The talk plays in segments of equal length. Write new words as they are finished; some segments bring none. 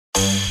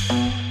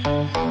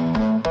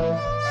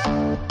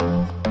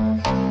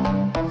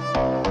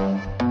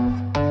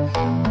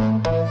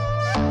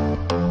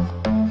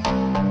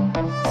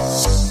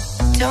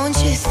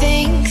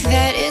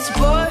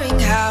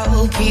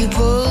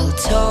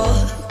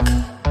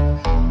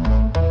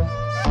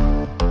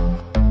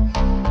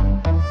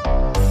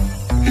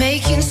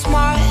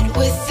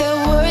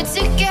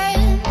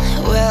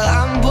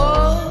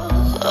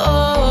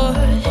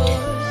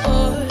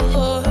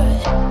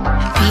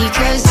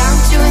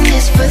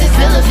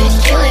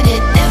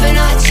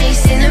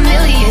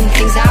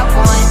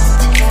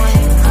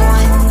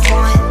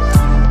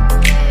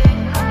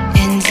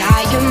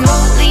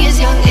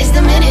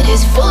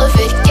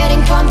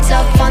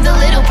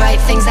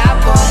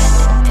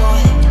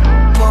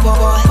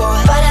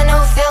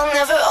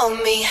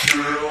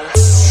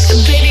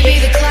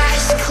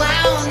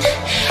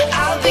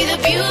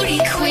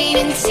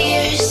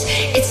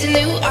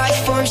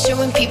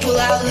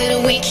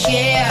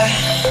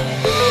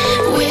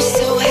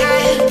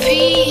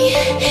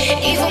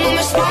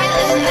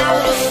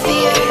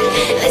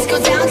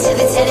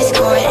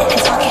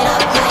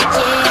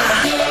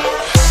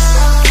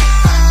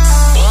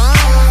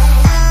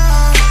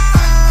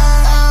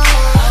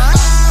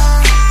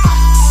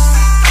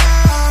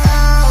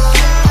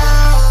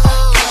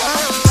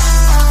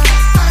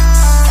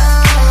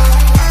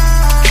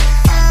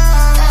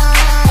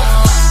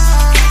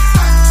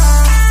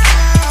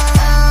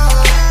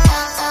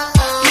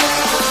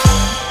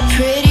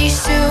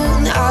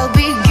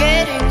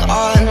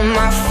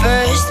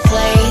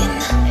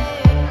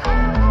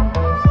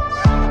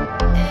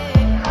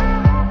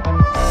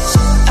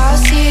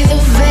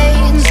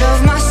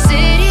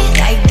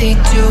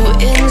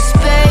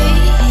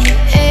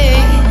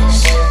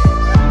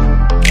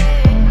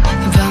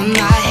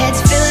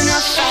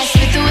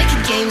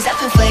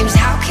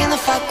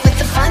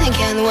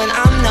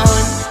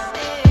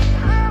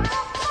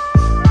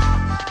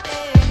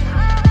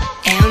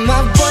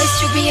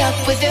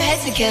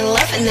dance again,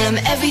 loving them.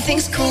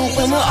 Everything's cool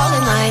when we're all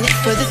in line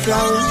for the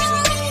throne.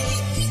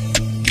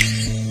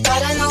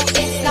 But I know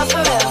it's not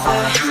forever.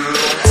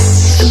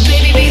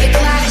 Baby, be the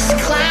class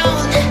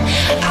clown,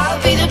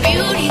 I'll be the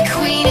beauty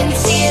queen in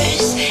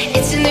tears.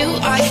 It's a new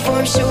art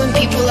form showing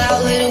people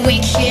how little we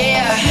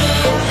care.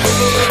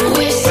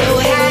 We're so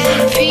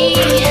happy,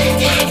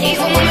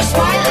 even when we're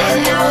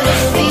smiling out of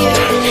fear.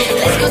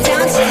 Let's go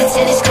down to the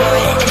tennis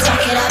court and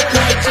talk it up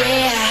like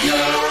yeah.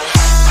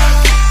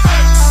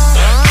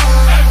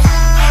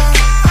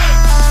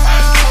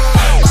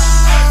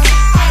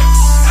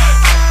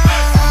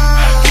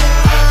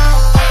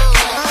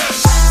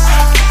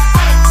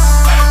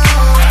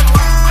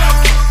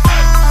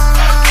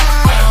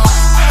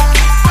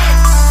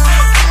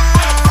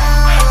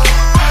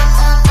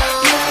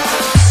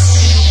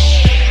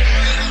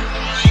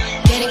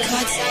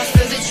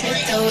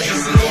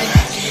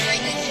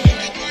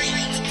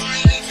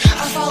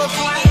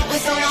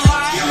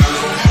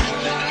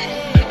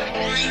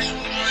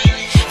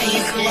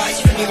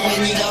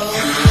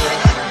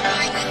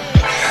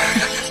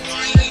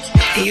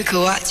 You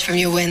could watch from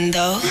your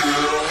window.